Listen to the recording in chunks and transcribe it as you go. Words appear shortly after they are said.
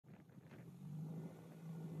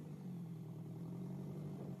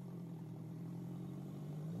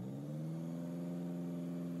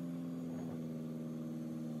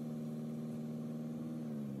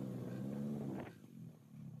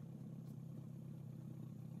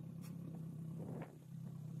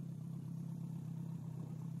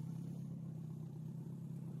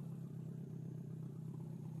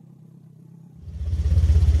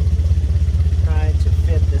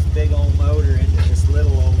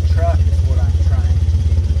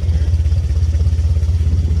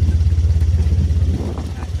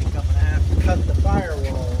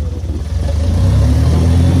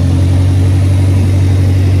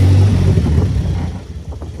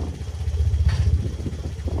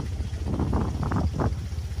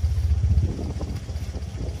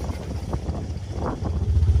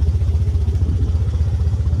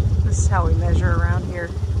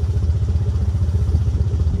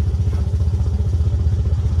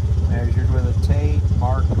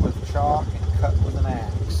marked with chalk and cut with an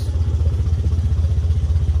axe.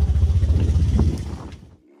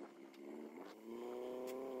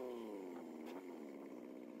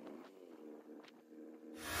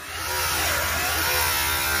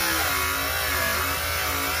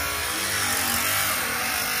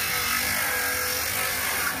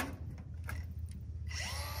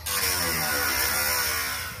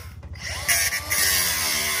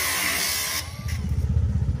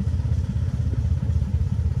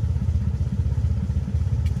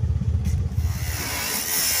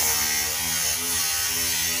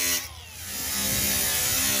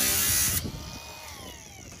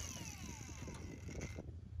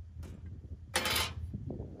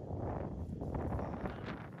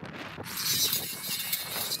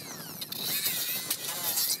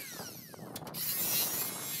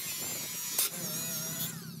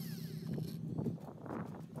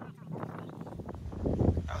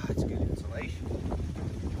 It's good insulation.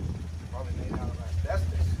 Probably made out of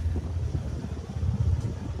asbestos.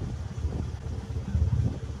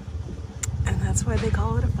 And that's why they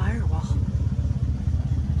call it a firewall.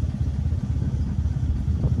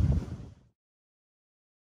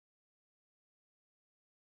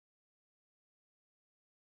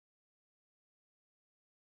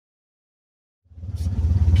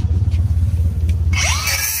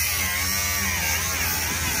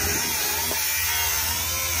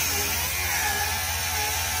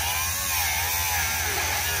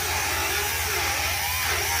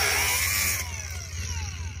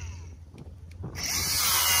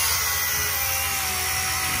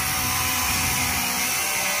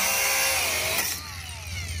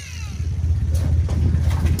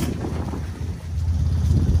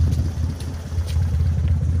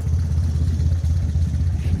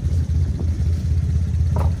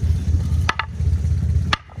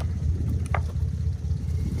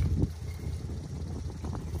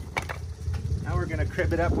 Now we're going to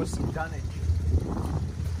crib it up with some dunnage.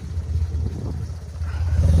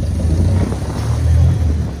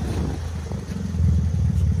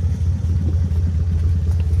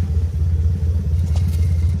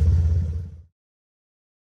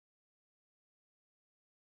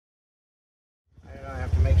 I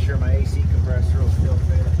have to make sure my AC compressor will still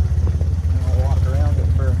fit. And I'll walk around it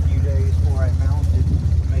for a few days before I mount it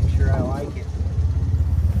to make sure I like it.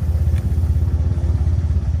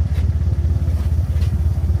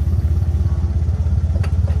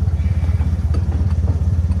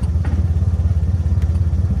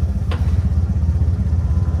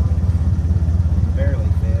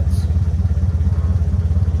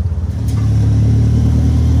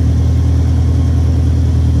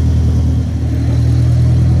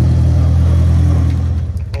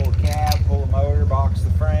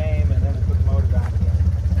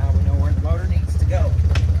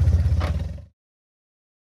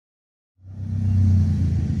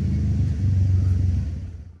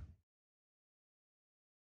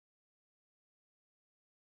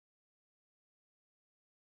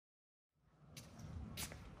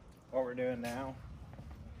 What we're doing now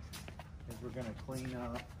is we're going to clean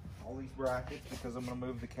up all these brackets because I'm going to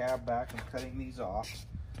move the cab back. I'm cutting these off.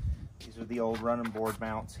 These are the old running board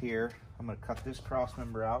mounts here. I'm going to cut this cross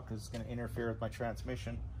member out because it's going to interfere with my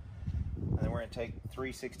transmission. And then we're going to take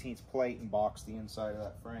 3/16 plate and box the inside of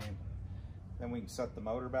that frame. Then we can set the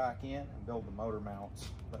motor back in and build the motor mounts.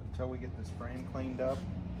 But until we get this frame cleaned up,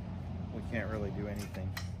 we can't really do anything.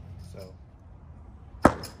 So.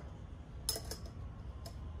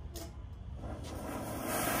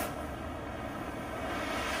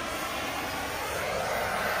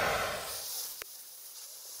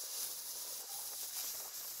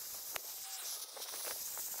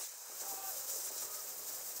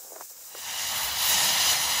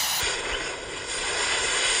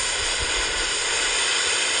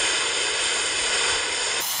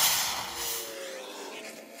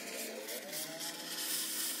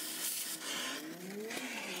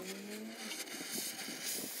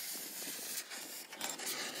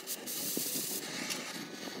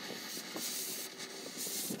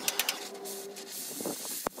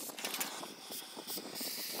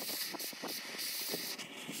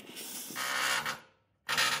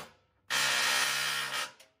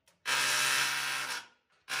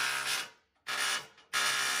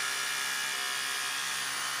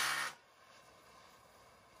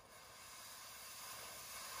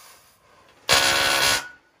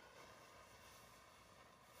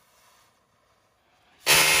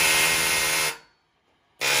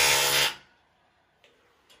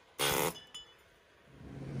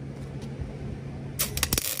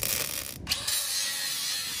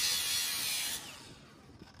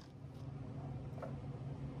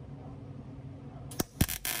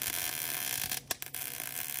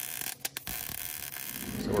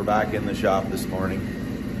 back in the shop this morning,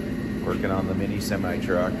 working on the mini semi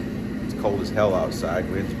truck. It's cold as hell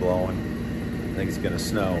outside, wind's blowing. I think it's gonna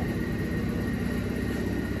snow.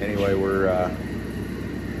 Anyway, we're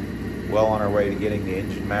well on our way to getting the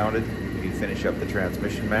engine mounted. We need to finish up the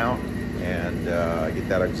transmission mount and get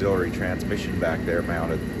that auxiliary transmission back there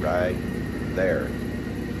mounted right there.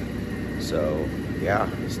 So yeah,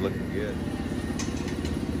 it's looking good.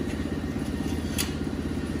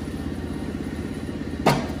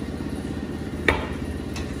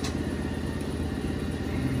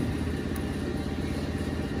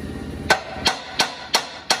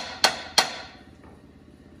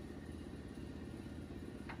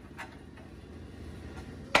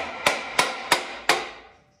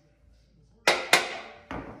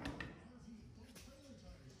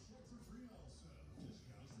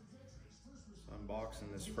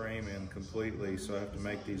 Unboxing this frame in completely, so I have to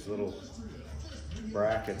make these little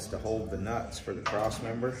brackets to hold the nuts for the cross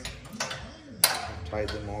member. I've tied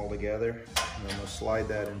them all together, and then I'll slide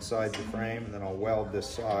that inside the frame, and then I'll weld this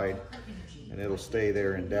side, and it'll stay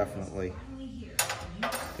there indefinitely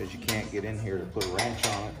because you can't get in here to put a wrench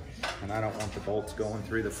on it, and I don't want the bolts going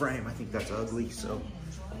through the frame. I think that's ugly, so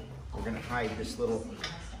we're going to hide this little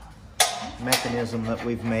mechanism that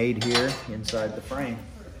we've made here inside the frame.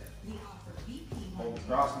 Hold the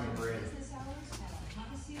cross member in.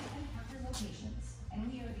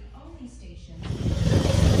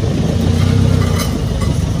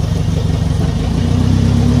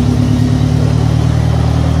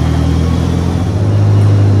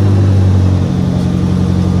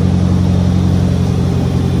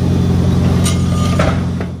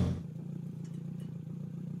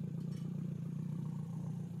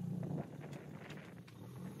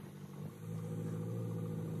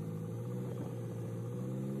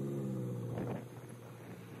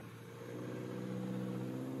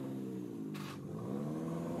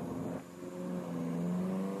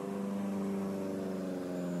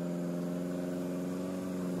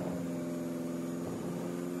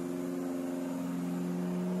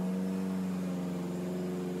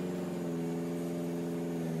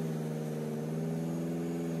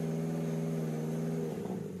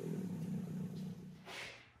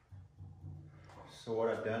 So what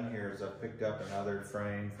I've done here is I've picked up another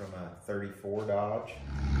frame from a 34 Dodge.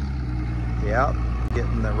 Yep,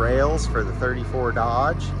 getting the rails for the 34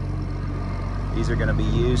 Dodge. These are going to be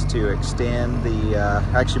used to extend the,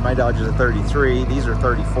 actually my Dodge is a 33, these are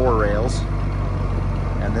 34 rails.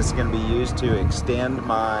 And this is going to be used to extend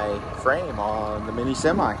my frame on the mini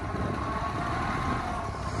semi.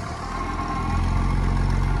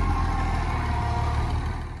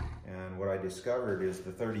 Discovered is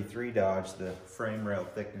the 33 Dodge, the frame rail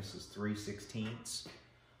thickness is 3/16.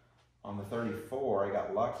 On the 34, I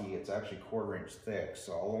got lucky, it's actually 1/4 inch thick,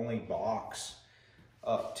 so I'll only box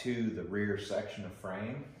up to the rear section of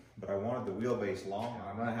frame, but I wanted the wheelbase long.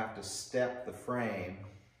 I'm gonna have to step the frame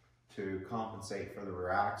to compensate for the rear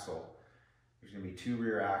axle. There's gonna be 2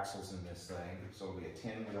 rear axles in this thing, so it'll be a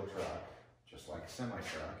 10-wheel truck, just like a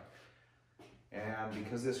semi-truck. And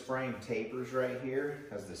because this frame tapers right here,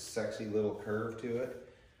 has this sexy little curve to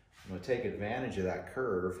it, I'm going to take advantage of that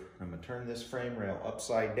curve. I'm going to turn this frame rail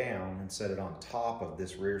upside down and set it on top of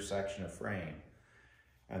this rear section of frame.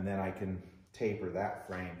 And then I can taper that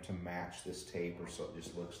frame to match this taper so it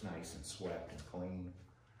just looks nice and swept and clean.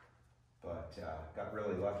 But got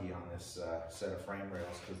really lucky on this set of frame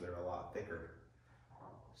rails because they're a lot thicker.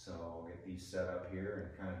 So I'll get these set up here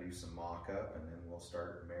and kind of do some mock-up, and then we'll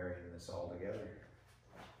start marrying this all together.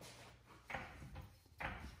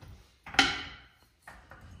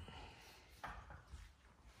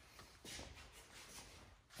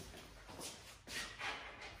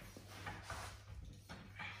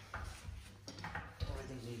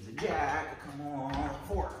 Everything needs a jack, come on,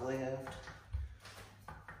 forklift.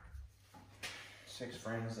 6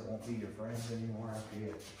 friends that won't be your friends anymore after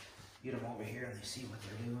you get them over here and they see what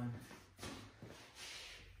they're doing.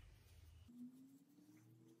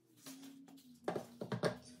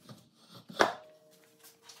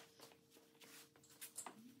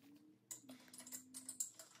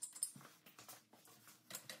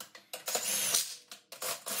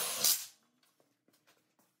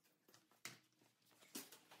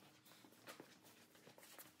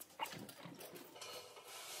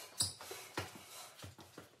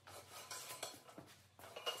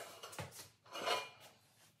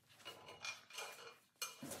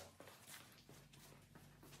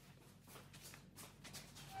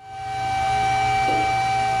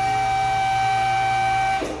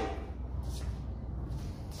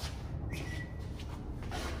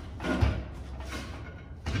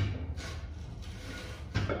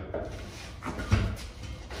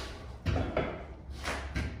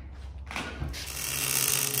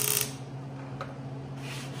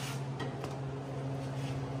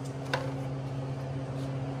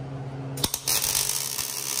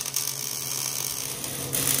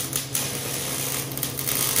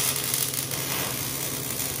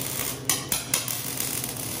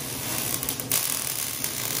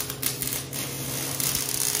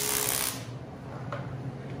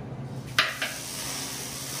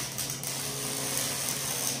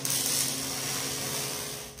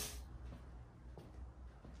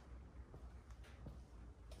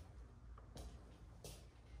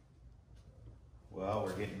 Well,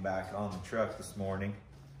 we're getting back on the truck this morning.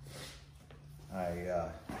 I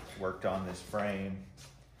worked on this frame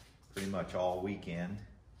pretty much all weekend,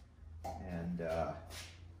 and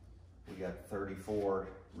we got 34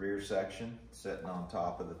 rear section sitting on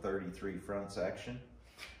top of the 33 front section.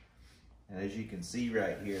 And as you can see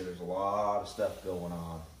right here, there's a lot of stuff going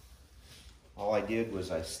on. All I did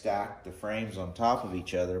was I stacked the frames on top of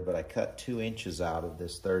each other, but I cut 2 inches out of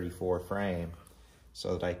this 34 frame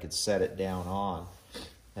so that I could set it down on.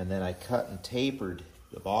 And then I cut and tapered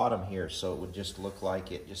the bottom here so it would just look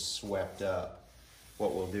like it just swept up.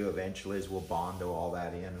 What we'll do eventually is we'll Bondo all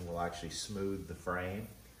that in, and we'll actually smooth the frame,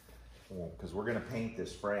 because we're gonna paint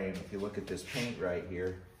this frame. If you look at this paint right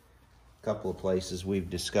here, a couple of places we've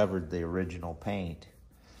discovered the original paint.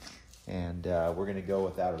 And we're gonna go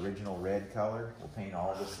with that original red color. We'll paint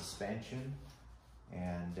all the suspension.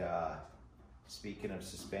 And speaking of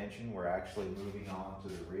suspension, we're actually moving on to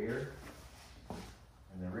the rear.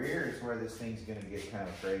 And the rear is where this thing's gonna get kind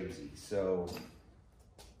of crazy. So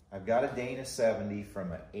I've got a Dana 70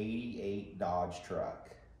 from an 88 Dodge truck,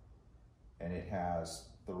 and it has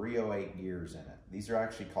 308 gears in it. These are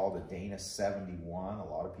actually called a Dana 71. A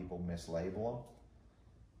lot of people mislabel them.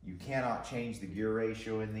 You cannot change the gear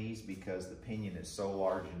ratio in these because the pinion is so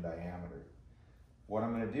large in diameter. What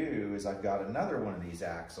I'm gonna do is I've got another one of these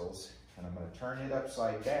axles, and I'm gonna turn it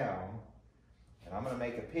upside down, and I'm gonna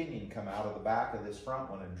make a pinion come out of the back of this front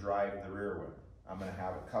one and drive the rear one. I'm gonna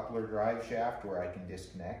have a coupler drive shaft where I can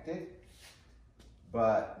disconnect it.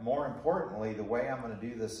 But more importantly, the way I'm gonna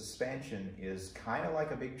do the suspension is kind of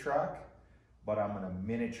like a big truck, but I'm gonna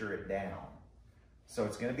miniature it down. So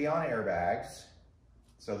it's gonna be on airbags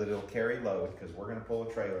so that it'll carry load, because we're gonna pull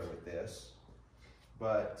a trailer with this.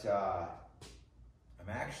 But I'm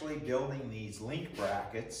actually building these link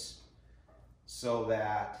brackets so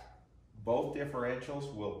that both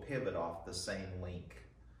differentials will pivot off the same link.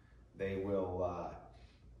 They will,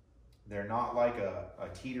 they're not like a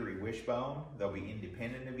teetery wishbone. They'll be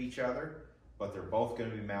independent of each other, but they're both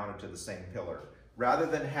gonna be mounted to the same pillar. Rather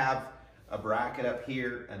than have a bracket up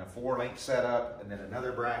here and a 4-link setup, and then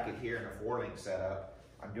another bracket here and a 4-link setup,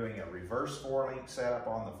 I'm doing a reverse 4-link setup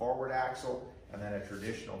on the forward axle, and then a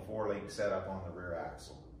traditional 4-link setup on the rear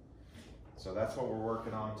axle. So that's what we're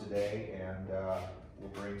working on today, and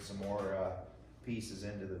we'll bring some more pieces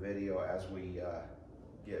into the video as we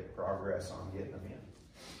get progress on getting them in.